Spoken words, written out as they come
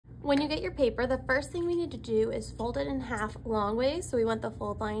When you get your paper, the first thing we need to do is fold it in half long ways. So we want the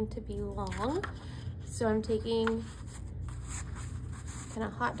fold line to be long. So I'm taking kind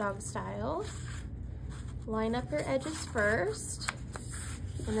of hot dog style. Line up your edges first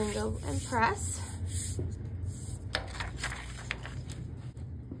and then go and press.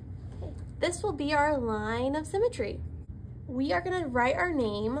 Okay. This will be our line of symmetry. We are gonna write our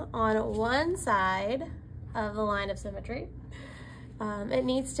name on one side of the line of symmetry. It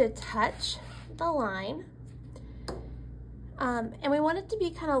needs to touch the line. And we want it to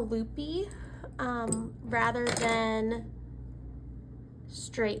be kind of loopy rather than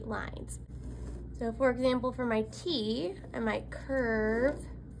straight lines. So for example, for my T, I might curve.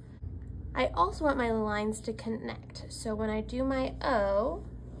 I also want my lines to connect. So when I do my O,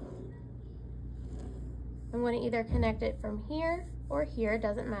 I'm going to either connect it from here or here,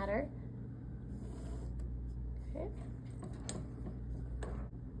 doesn't matter. Okay.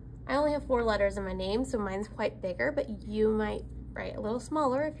 I only have 4 letters in my name, so mine's quite bigger, but you might write a little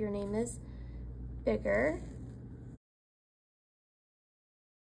smaller if your name is bigger.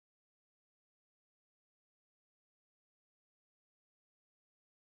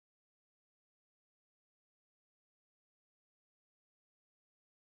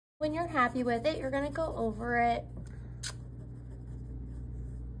 When you're happy with it, you're gonna go over it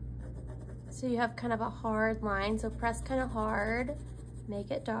so you have kind of a hard line. So press kind of hard,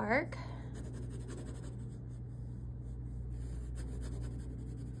 make it dark.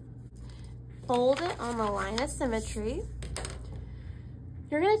 Fold it on the line of symmetry.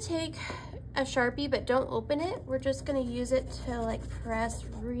 You're gonna take a Sharpie, but don't open it. We're just gonna use it to like press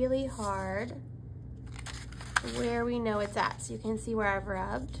really hard where we know it's at. So you can see where I've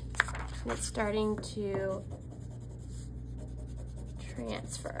rubbed. And it's starting to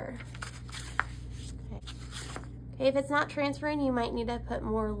transfer. Okay, if it's not transferring, you might need to put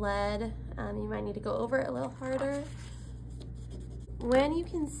more lead. You might need to go over it a little harder. When you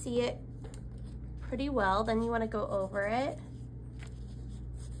can see it pretty well, then you want to go over it.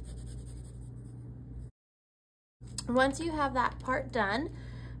 Once you have that part done,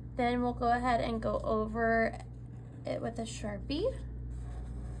 then we'll go ahead and go over it with a Sharpie.